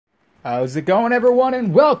How's it going, everyone,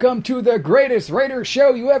 and welcome to the greatest Raiders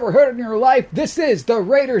show you ever heard in your life. This is the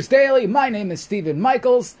Raiders Daily. My name is Steven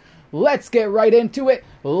Michaels. Let's get right into it.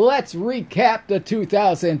 Let's recap the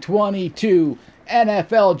 2022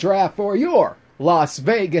 NFL Draft for your Las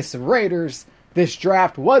Vegas Raiders. This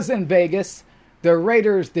draft was in Vegas. The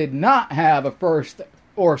Raiders did not have a first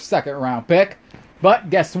or second round pick, but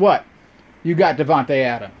guess what? You got Davante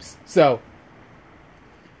Adams. So,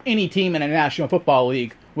 any team in the National Football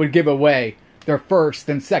League would give away their first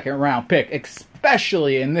and second round pick,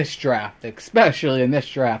 especially in this draft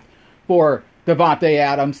for Davante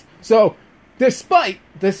Adams. So, despite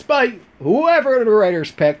whoever the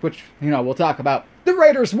Raiders picked, which, we'll talk about, the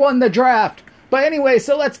Raiders won the draft. But anyway,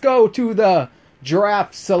 so let's go to the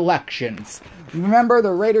draft selections. Remember,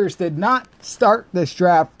 the Raiders did not start this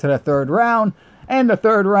draft to the third round. And the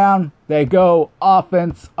third round, they go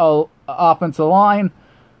offensive line.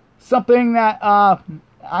 Something that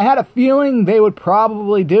I had a feeling they would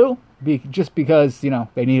probably do, just because, they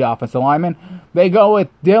need offensive linemen. They go with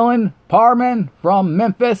Dylan Parman from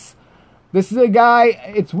Memphis. This is a guy,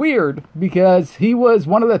 it's weird, because he was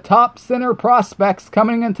one of the top center prospects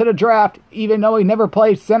coming into the draft, even though he never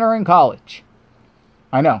played center in college.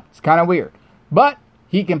 I know, it's kind of weird. But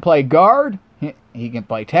he can play guard, he can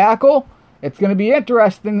play tackle. It's going to be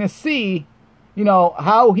interesting to see,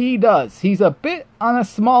 how he does. He's a bit on a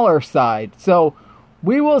smaller side, so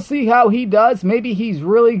we will see how he does. Maybe he's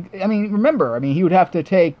really, remember, he would have to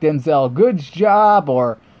take Denzel Good's job,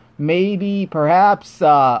 or maybe perhaps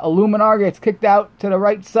Illuminar gets kicked out to the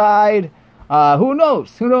right side. Who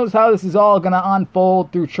knows? Who knows how this is all going to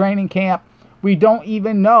unfold through training camp? We don't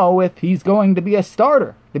even know if he's going to be a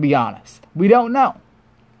starter, to be honest. We don't know.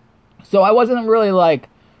 So I wasn't really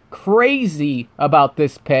crazy about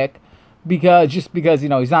this pick because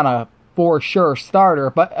he's not a for sure starter.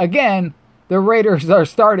 But again, the Raiders are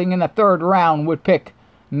starting in the third round with pick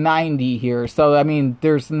 90 here. So,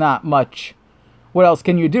 there's not much. What else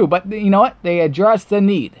can you do? But you know what? They addressed the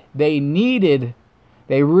need. They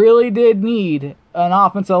really did need an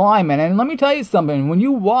offensive lineman. And let me tell you something. When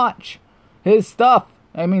you watch his stuff,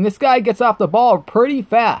 this guy gets off the ball pretty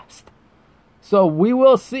fast. So we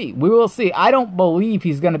will see. I don't believe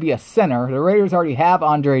he's going to be a center. The Raiders already have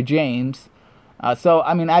Andre James. So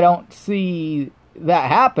I don't see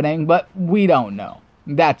that happening, but we don't know.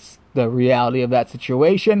 That's the reality of that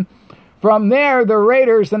situation. From there, the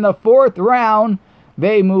Raiders in the fourth round,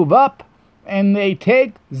 they move up and they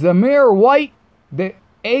take Zamir White,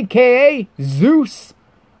 a.k.a. Zeus.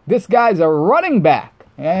 This guy's a running back.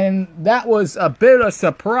 And that was a bit of a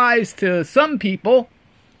surprise to some people.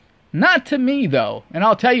 Not to me, though, and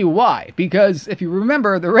I'll tell you why. Because if you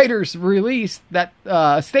remember, the Raiders released that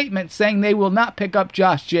statement saying they will not pick up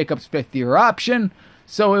Josh Jacobs' fifth-year option.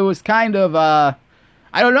 So it was kind of, I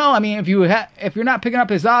don't know. If you're not picking up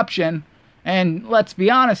his option, and let's be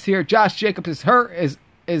honest here, Josh Jacobs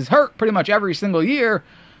is hurt pretty much every single year.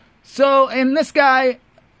 So, and this guy,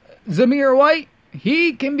 Zamir White,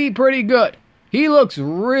 he can be pretty good. He looks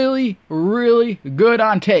really, really good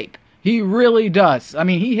on tape. He really does.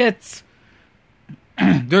 He hits,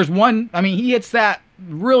 he hits that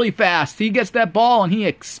really fast. He gets that ball and he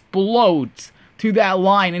explodes to that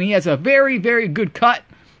line. And he has a very, very good cut,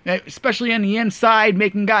 especially on the inside,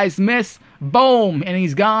 making guys miss. Boom, and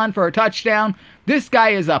he's gone for a touchdown. This guy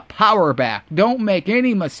is a power back. Don't make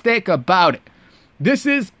any mistake about it. This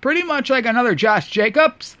is pretty much like another Josh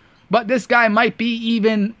Jacobs, but this guy might be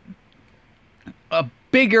even a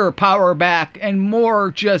bigger power back and more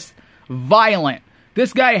just violent.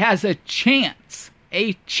 This guy has a chance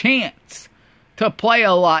to play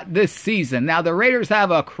a lot this season. Now, the Raiders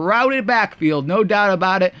have a crowded backfield, no doubt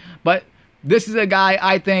about it, but this is a guy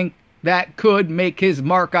I think that could make his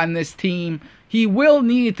mark on this team. He will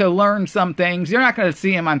need to learn some things. You're not going to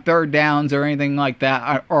see him on third downs or anything like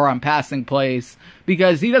that, or on passing plays,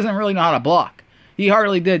 because he doesn't really know how to block. He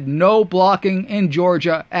hardly did no blocking in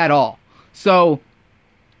Georgia at all. So,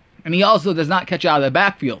 and he also does not catch out of the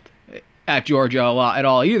backfield at Georgia a lot at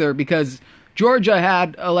all either, because Georgia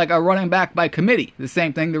had a running back by committee, the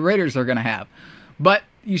same thing the Raiders are going to have. But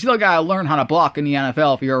you still got to learn how to block in the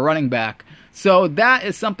NFL if you're a running back. So that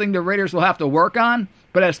is something the Raiders will have to work on.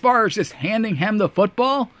 But as far as just handing him the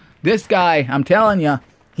football, this guy, I'm telling you,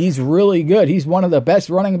 he's really good. He's one of the best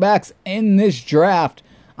running backs in this draft.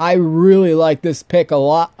 I really like this pick a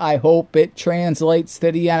lot. I hope it translates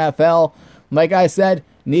to the NFL. Like I said,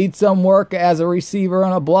 needs some work as a receiver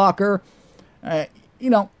and a blocker. He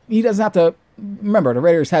doesn't have to. Remember, the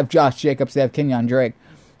Raiders have Josh Jacobs, they have Kenyon Drake.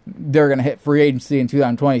 They're going to hit free agency in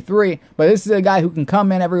 2023. But this is a guy who can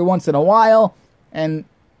come in every once in a while and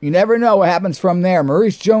you never know what happens from there.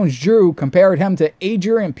 Maurice Jones-Drew compared him to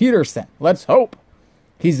Adrian Peterson. Let's hope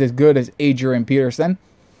he's as good as Adrian Peterson.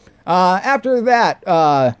 After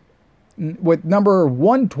that, with number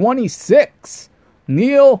 126,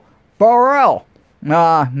 Neil Farrell.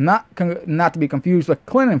 Not to be confused with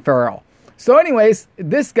Clinton Farrell. So anyways,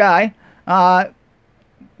 this guy,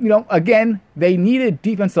 again, they needed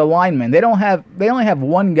defensive linemen. They only have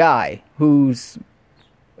one guy who's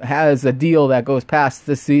has a deal that goes past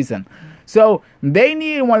this season. So they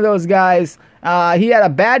needed one of those guys. He had a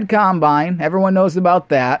bad combine. Everyone knows about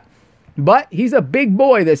that. But he's a big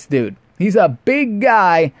boy, this dude. He's a big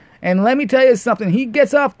guy. And let me tell you something. He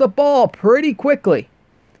gets off the ball pretty quickly.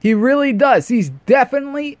 He really does. He's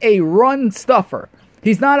definitely a run stuffer.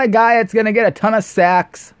 He's not a guy that's going to get a ton of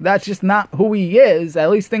sacks. That's just not who he is, at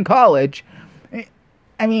least in college.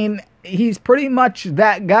 I mean, he's pretty much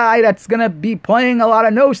that guy that's going to be playing a lot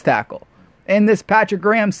of nose tackle in this Patrick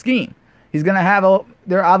Graham scheme. He's going to have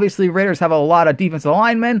obviously Raiders have a lot of defensive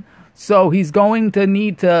linemen, so he's going to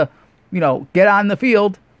need to, get on the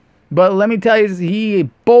field. But let me tell you, he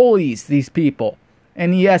bullies these people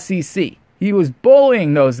in the SEC. He was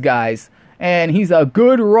bullying those guys, and he's a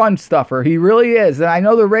good run stuffer. He really is. And I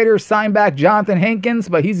know the Raiders signed back Jonathan Hankins,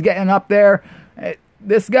 but he's getting up there.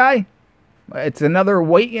 This guy, it's another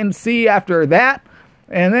wait and see after that.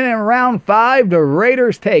 And then in round 5, the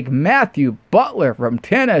Raiders take Matthew Butler from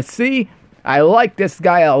Tennessee. I like this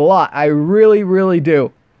guy a lot. I really, really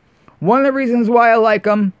do. One of the reasons why I like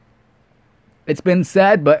him, it's been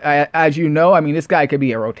said, but as you know, this guy could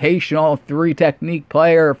be a rotational 3-technique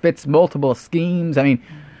player, fits multiple schemes.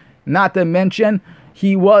 Not to mention,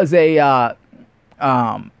 he was he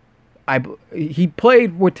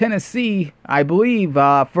played with Tennessee, I believe,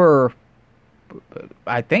 for,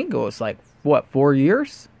 I think it was 4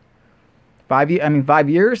 years? 5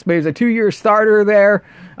 years, but he was a 2-year starter there.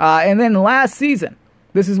 And then last season,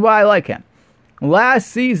 this is why I like him. Last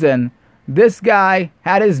season, this guy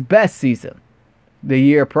had his best season. The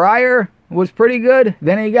year prior was pretty good,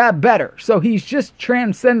 then he got better. So he's just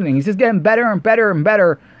transcending. He's just getting better and better and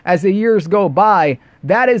better as the years go by.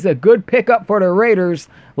 That is a good pickup for the Raiders.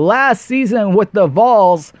 Last season with the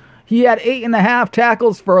Vols, he had 8.5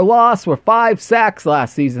 tackles for a loss with 5 sacks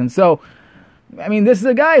last season. So, this is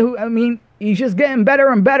a guy who, he's just getting better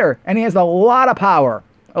and better. And he has a lot of power.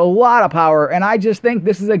 A lot of power. And I just think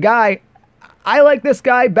this is a guy, I like this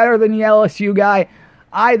guy better than the LSU guy.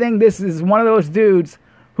 I think this is one of those dudes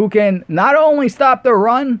who can not only stop the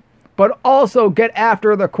run, but also get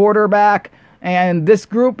after the quarterback. And this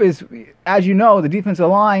group is, as you know, the defensive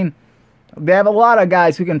line, they have a lot of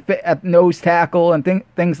guys who can fit at nose tackle and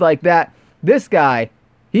things like that. This guy,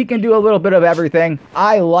 he can do a little bit of everything.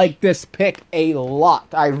 I like this pick a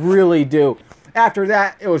lot. I really do. After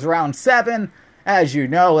that, it was round 7. As you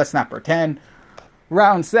know, let's not pretend.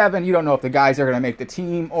 Round 7, you don't know if the guys are going to make the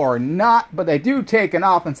team or not, but they do take an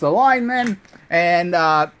offensive lineman. And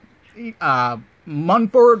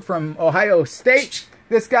Munford from Ohio State.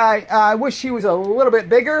 This guy, I wish he was a little bit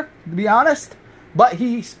bigger, to be honest. But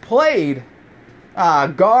he's played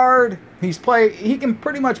guard. He can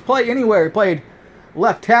pretty much play anywhere. He played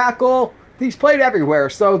left tackle. He's played everywhere.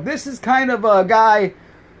 So this is kind of a guy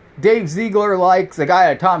Dave Ziegler likes, a guy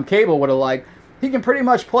that Tom Cable would have liked. He can pretty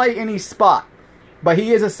much play any spot. But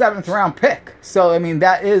he is a 7th round pick. So,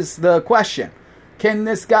 that is the question. Can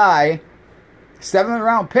this guy, 7th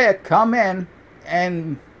round pick, come in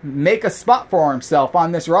and make a spot for himself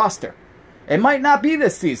on this roster? It might not be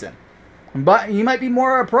this season. But he might be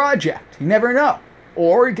more of a project. You never know.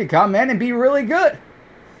 Or he could come in and be really good.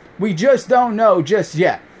 We just don't know just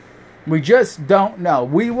yet. We just don't know.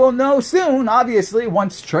 We will know soon, obviously,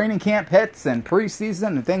 once training camp hits and preseason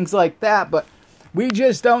and things like that. But we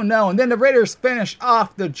just don't know. And then the Raiders finish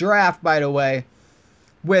off the draft, by the way,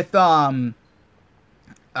 with, I'm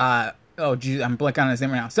blanking on his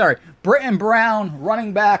name right now. Sorry. Britton Brown,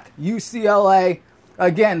 running back, UCLA.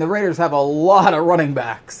 Again, the Raiders have a lot of running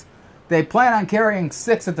backs. They plan on carrying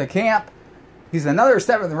 6 at the camp. He's another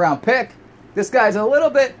 7th round pick. This guy's a little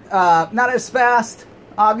bit, not as fast,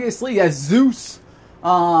 obviously, as Zeus.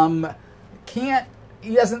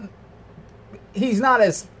 He's not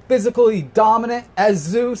as physically dominant as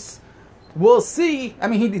Zeus. We'll see.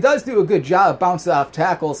 He does do a good job bouncing off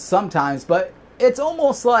tackles sometimes, but it's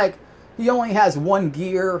almost like he only has one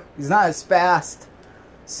gear. He's not as fast.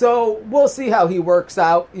 So we'll see how he works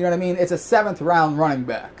out. You know what I mean? It's a 7th round running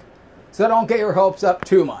back. So don't get your hopes up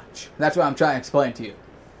too much. That's what I'm trying to explain to you.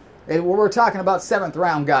 We're talking about 7th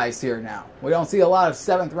round guys here now. We don't see a lot of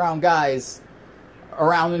 7th round guys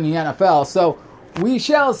around in the NFL. So we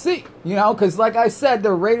shall see, because like I said,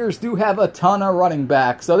 the Raiders do have a ton of running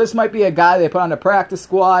backs. So this might be a guy they put on the practice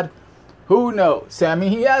squad. Who knows? I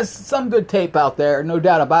mean, he has some good tape out there, no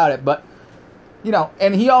doubt about it. But,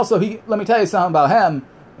 and he let me tell you something about him.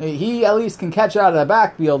 He at least can catch out of the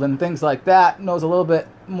backfield and things like that. Knows a little bit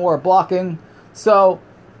more blocking. So,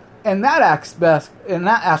 in that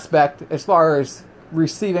aspect, as far as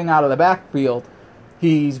receiving out of the backfield,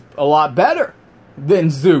 he's a lot better than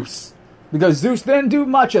Zeus. Because Zeus didn't do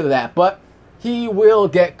much of that, but he will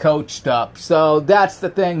get coached up. So that's the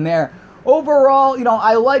thing there. Overall,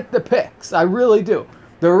 I like the picks. I really do.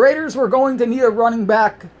 The Raiders were going to need a running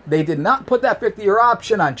back. They did not put that 50-year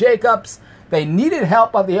option on Jacobs. They needed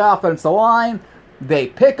help on the offensive line. They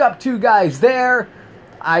pick up 2 guys there.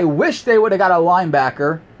 I wish they would have got a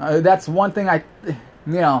linebacker. That's one thing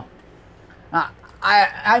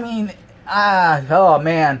oh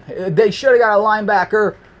man. They should have got a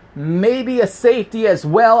linebacker. Maybe a safety as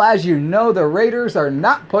well. As you know, the Raiders are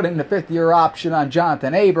not putting the 50-year option on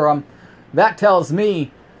Jonathan Abram. That tells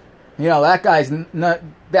me, that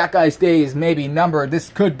guy's days may be numbered. This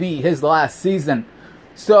could be his last season.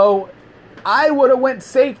 So I would have went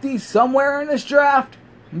safety somewhere in this draft.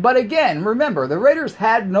 But again, remember, the Raiders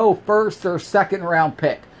had no first or second round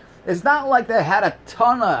pick. It's not like they had a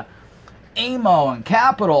ton of ammo and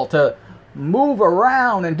capital to move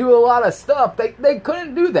around and do a lot of stuff. They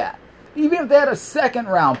couldn't do that. Even if they had a second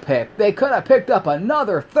round pick, they could have picked up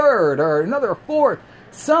another third or another fourth,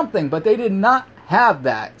 something, but they did not have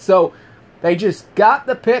that. So they just got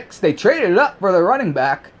the picks. They traded it up for the running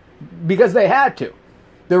back because they had to.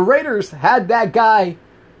 The Raiders had that guy.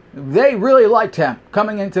 They really liked him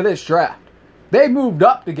coming into this draft. They moved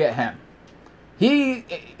up to get him.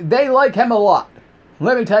 They like him a lot.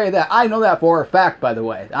 Let me tell you that. I know that for a fact, by the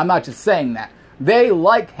way. I'm not just saying that. They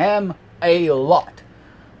like him a lot.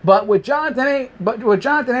 But with Jonathan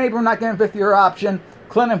Abram not getting a 50-year option,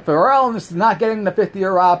 Clinton Ferrell is not getting the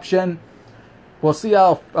 50-year option. We'll see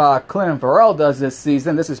how Clinton Ferrell does this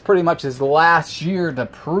season. This is pretty much his last year to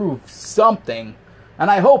prove something. And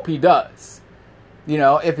I hope he does.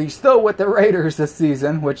 If he's still with the Raiders this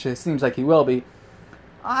season, which it seems like he will be,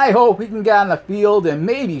 I hope he can get on the field and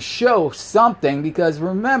maybe show something, because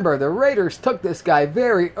remember, the Raiders took this guy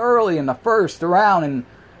very early in the first round, and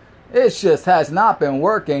it just has not been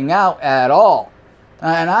working out at all.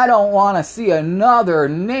 And I don't want to see another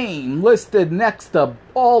name listed next to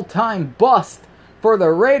all-time bust for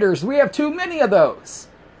the Raiders. We have too many of those.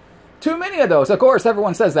 Too many of those. Of course,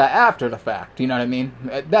 everyone says that after the fact, you know what I mean?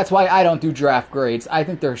 That's why I don't do draft grades. I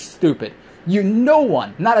think they're stupid. No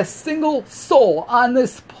one, not a single soul on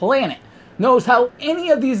this planet knows how any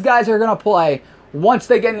of these guys are going to play once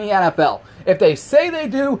they get in the NFL. If they say they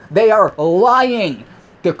do, they are lying.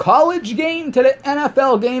 The college game to the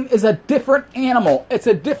NFL game is a different animal. It's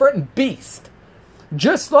a different beast.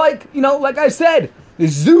 Just like, like I said,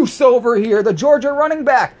 Zeus over here, the Georgia running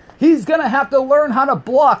back, he's going to have to learn how to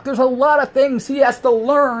block. There's a lot of things he has to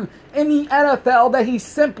learn in the NFL that he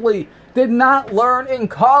simply did not learn in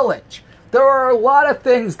college. There are a lot of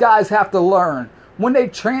things guys have to learn. When they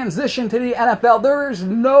transition to the NFL, there is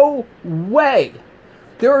no way.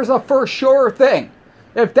 There is a for sure thing.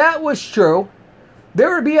 If that was true,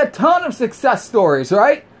 there would be a ton of success stories,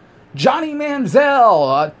 right? Johnny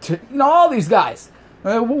Manziel, all these guys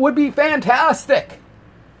would be fantastic.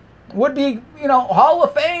 Would be, Hall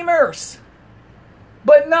of Famers.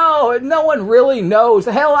 But no one really knows.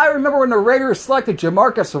 Hell, I remember when the Raiders selected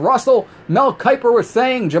Jamarcus Russell, Mel Kiper was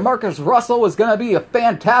saying Jamarcus Russell was going to be a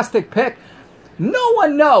fantastic pick. No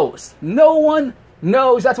one knows. No one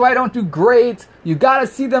knows. That's why I don't do grades. You got to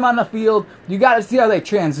see them on the field. You got to see how they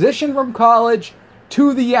transition from college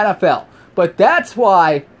to the NFL. But that's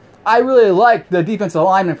why I really like the defensive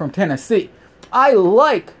lineman from Tennessee. I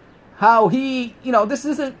like how he, this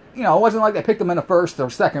isn't, it wasn't like they picked him in the first or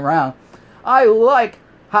second round. I like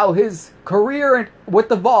how his career with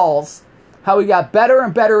the Vols, how he got better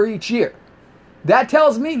and better each year. That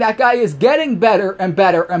tells me that guy is getting better and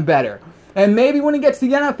better and better. And maybe when he gets to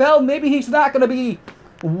the NFL, maybe he's not going to be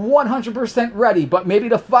 100% ready, but maybe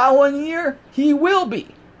the following year, he will be.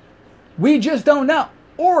 We just don't know.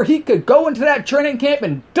 Or he could go into that training camp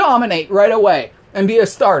and dominate right away and be a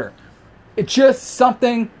starter. It's just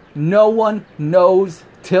something no one knows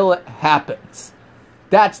till it happens.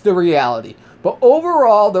 That's the reality. But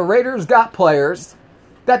overall, the Raiders got players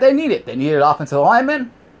that they needed. They needed offensive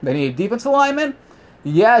linemen. They needed defensive linemen.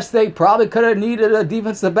 Yes, they probably could have needed a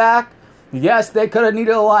defensive back. Yes, they could have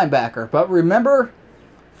needed a linebacker. But remember,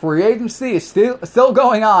 free agency is still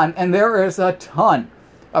going on, and there is a ton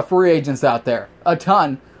of free agents out there. A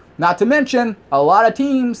ton. Not to mention, a lot of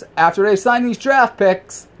teams, after they sign these draft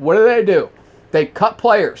picks, what do? They cut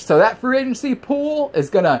players. So that free agency pool is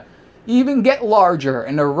going to even get larger.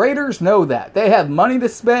 And the Raiders know that. They have money to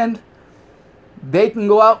spend. They can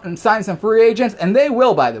go out and sign some free agents. And they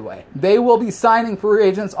will, by the way. They will be signing free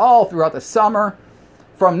agents all throughout the summer.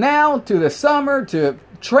 From now to the summer to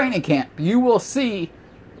training camp, you will see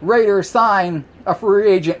Raiders sign a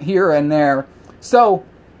free agent here and there. So,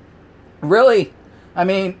 really, I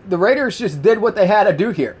mean, the Raiders just did what they had to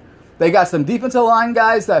do here. They got some defensive line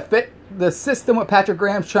guys that fit the system what Patrick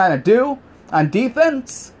Graham's trying to do on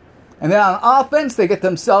defense. And then on offense, they get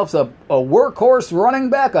themselves a workhorse running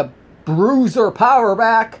back, a bruiser power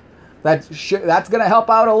back. That's going to help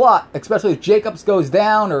out a lot, especially if Jacobs goes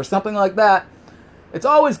down or something like that. It's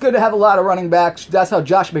always good to have a lot of running backs. That's how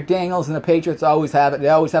Josh McDaniels and the Patriots always have it. They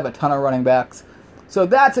always have a ton of running backs. So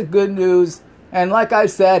that's a good news. And like I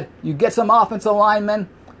said, you get some offensive linemen.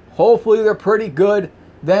 Hopefully they're pretty good.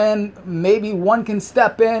 Then maybe one can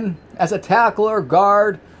step in as a tackle or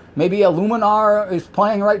guard. Maybe Illuminar is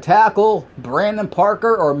playing right tackle, Brandon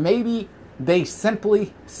Parker, or maybe they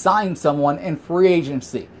simply sign someone in free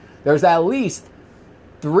agency. There's at least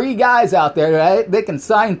 3 guys out there that they can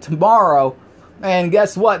sign tomorrow, and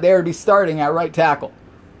guess what? They would be starting at right tackle.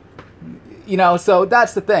 You know, so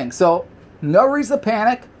that's the thing. So no reason to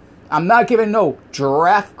panic. I'm not giving no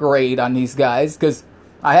draft grade on these guys because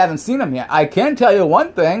I haven't seen them yet. I can tell you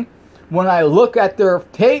one thing. When I look at their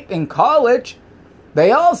tape in college,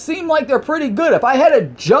 they all seem like they're pretty good. If I had to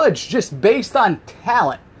judge just based on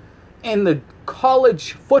talent in the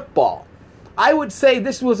college football, I would say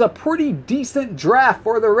this was a pretty decent draft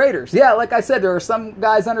for the Raiders. Yeah, like I said, there are some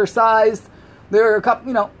guys undersized. There are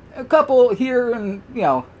a couple here and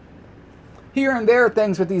here and there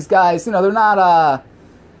things with these guys. You know, they're not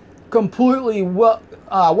completely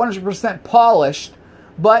 100% polished,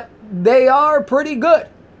 but they are pretty good.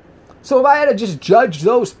 So if I had to just judge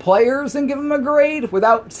those players and give them a grade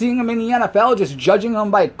without seeing them in the NFL, just judging them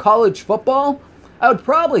by college football, I would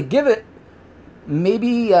probably give it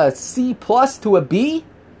maybe a C+ to a B,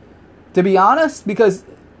 to be honest, because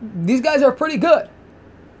these guys are pretty good.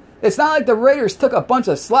 It's not like the Raiders took a bunch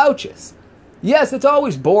of slouches. Yes, it's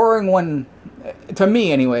always boring when, to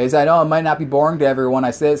me anyways, I know it might not be boring to everyone,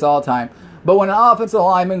 I say this all the time, but when an offensive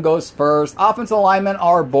lineman goes first, offensive linemen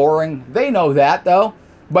are boring. They know that, though,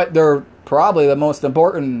 but they're probably the most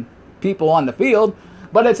important people on the field,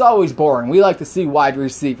 but it's always boring. We like to see wide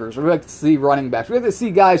receivers. We like to see running backs. We like to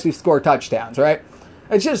see guys who score touchdowns, right?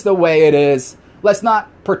 It's just the way it is. Let's not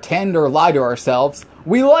pretend or lie to ourselves.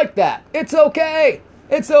 We like that. It's okay.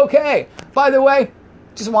 It's okay. By the way,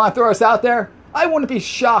 just want to throw us out there. I wouldn't be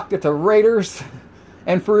shocked if the Raiders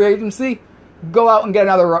and free agency go out and get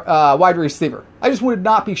another wide receiver. I just would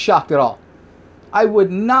not be shocked at all. I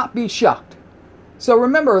would not be shocked. So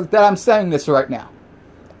remember that I'm saying this right now.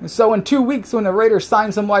 So in 2 weeks when the Raiders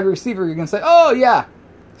sign some wide receiver, you can say, oh yeah,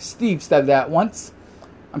 Steve said that once.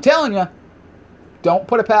 I'm telling you, don't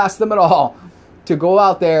put it past them at all to go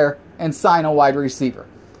out there and sign a wide receiver.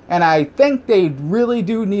 And I think they really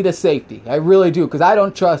do need a safety. I really do, because I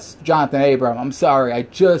don't trust Jonathan Abram. I'm sorry. I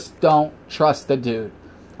just don't trust the dude.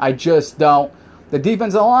 I just don't. The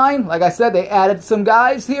defensive line, like I said, they added some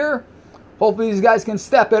guys here. Hopefully these guys can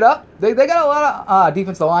step it up. They got a lot of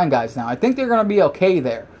defensive line guys now. I think they're going to be okay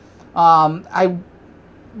there. I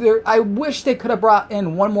wish they could have brought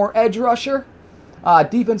in one more edge rusher,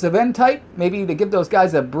 defensive end type, maybe to give those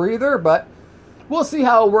guys a breather, but we'll see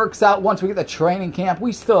how it works out once we get the training camp.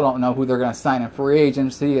 We still don't know who they're going to sign in free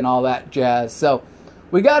agency and all that jazz. So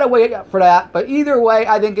we got to wait for that. But either way,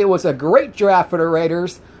 I think it was a great draft for the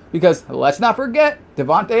Raiders because let's not forget,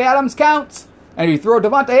 Davante Adams counts. And if you throw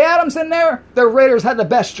Davante Adams in there, the Raiders had the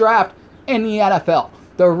best draft in the NFL.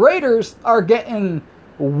 The Raiders are getting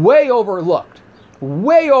way overlooked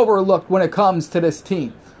when it comes to this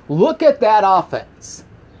team. Look at that offense.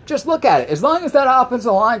 Just look at it. As long as that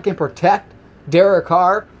offensive line can protect Derek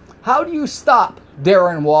Carr, how do you stop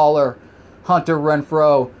Darren Waller, Hunter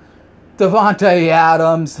Renfrow, Davante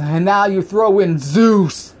Adams, and now you throw in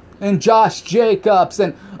Zeus and Josh Jacobs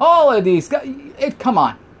and all of these guys? Come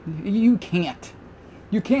on. You can't.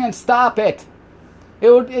 You can't stop it.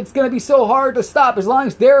 It's going to be so hard to stop. As long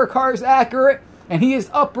as Derek Carr is accurate and he is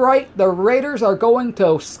upright, the Raiders are going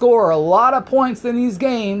to score a lot of points in these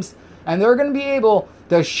games, and they're going to be able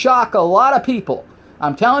to shock a lot of people.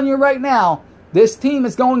 I'm telling you right now, this team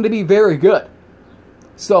is going to be very good.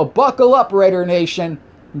 So buckle up, Raider Nation.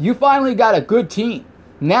 You finally got a good team.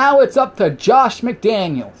 Now it's up to Josh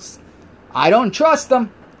McDaniels. I don't trust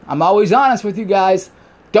him. I'm always honest with you guys.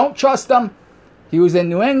 Don't trust him. He was in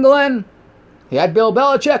New England. He had Bill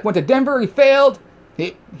Belichick, went to Denver, he failed.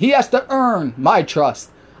 He has to earn my trust.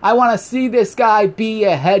 I want to see this guy be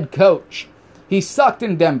a head coach. He sucked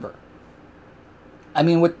in Denver. I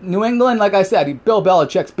mean, with New England, like I said, Bill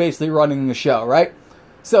Belichick's basically running the show, right?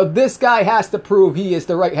 So this guy has to prove he is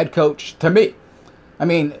the right head coach to me. I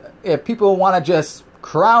mean, if people want to just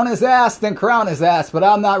crown his ass, then crown his ass. But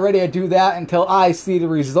I'm not ready to do that until I see the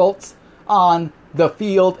results on the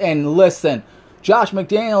field. And listen, Josh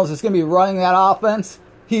McDaniels is going to be running that offense.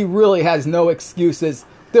 He really has no excuses.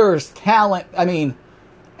 There's talent, I mean,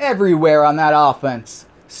 everywhere on that offense.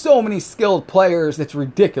 So many skilled players, it's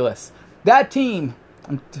ridiculous. That team,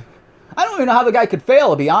 I don't even know how the guy could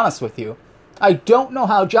fail, to be honest with you. I don't know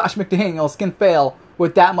how Josh McDaniels can fail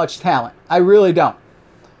with that much talent. I really don't.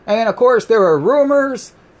 And then, of course, there were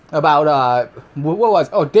rumors about,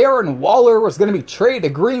 Darren Waller was going to be traded to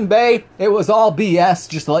Green Bay. It was all BS,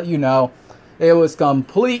 just to let you know. It was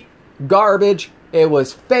complete garbage. It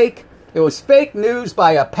was fake. It was fake news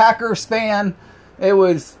by a Packers fan. It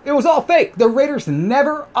was all fake. The Raiders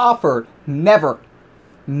never offered, never,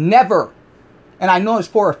 and I know this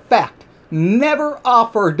for a fact, never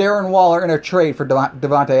offered Darren Waller in a trade for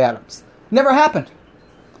Davante Adams. Never happened.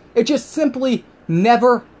 It just simply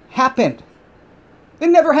never happened. It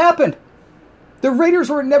never happened. The Raiders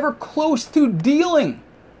were never close to dealing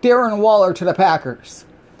Darren Waller to the Packers.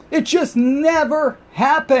 It just never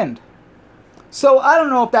happened. So I don't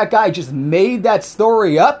know if that guy just made that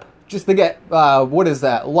story up just to get,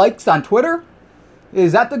 likes on Twitter?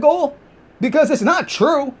 Is that the goal? Because it's not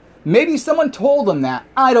true. Maybe someone told him that.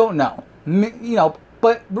 I don't know.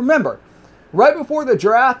 But remember, right before the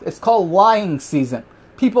draft, it's called lying season.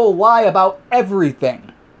 People lie about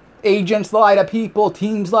everything. Agents lie to people,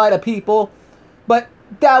 teams lie to people. But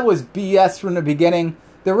that was BS from the beginning.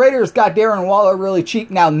 The Raiders got Darren Waller really cheap.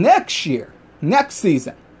 Now next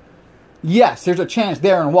season, yes, there's a chance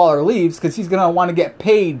Darren Waller leaves because he's going to want to get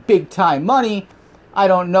paid big time money. I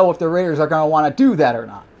don't know if the Raiders are going to want to do that or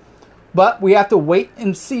not. But we have to wait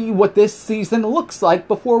and see what this season looks like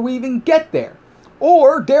before we even get there.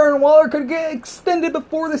 Or Darren Waller could get extended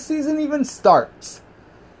before the season even starts.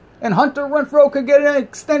 And Hunter Renfrow could get an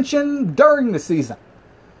extension during the season.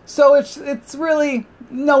 So it's really,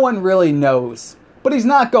 no one really knows. But he's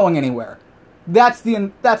not going anywhere. That's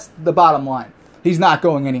the bottom line. He's not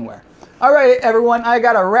going anywhere. All right, everyone, I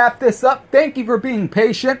got to wrap this up. Thank you for being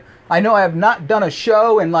patient. I know I have not done a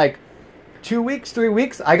show in like 2 weeks, 3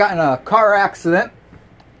 weeks. I got in a car accident.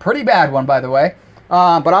 Pretty bad one, by the way.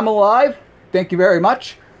 But I'm alive. Thank you very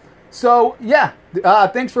much. So, yeah,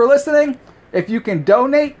 thanks for listening. If you can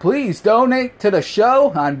donate, please donate to the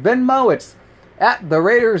show on Venmo. It's at the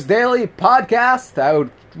Raiders Daily Podcast. I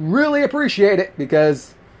would really appreciate it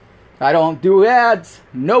because I don't do ads.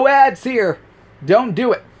 No ads here. Don't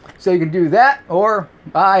do it. So you can do that, or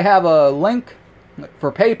I have a link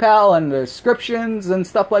for PayPal and descriptions and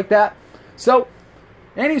stuff like that. So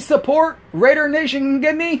any support Raider Nation can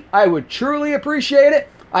give me, I would truly appreciate it.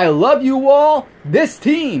 I love you all. This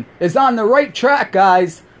team is on the right track,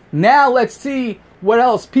 guys. Now let's see what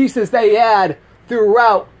else pieces they add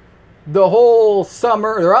throughout the whole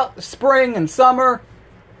summer, throughout the spring and summer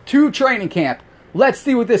to training camp. Let's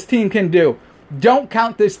see what this team can do. Don't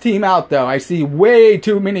count this team out, though. I see way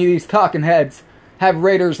too many of these talking heads have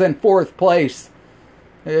Raiders in 4th place.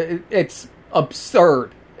 It's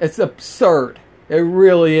absurd. It's absurd. It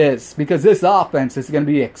really is. Because this offense is going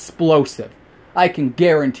to be explosive. I can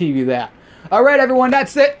guarantee you that. All right, everyone,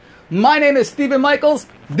 that's it. My name is Stephen Michaels.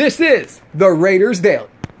 This is the Raiders Daily.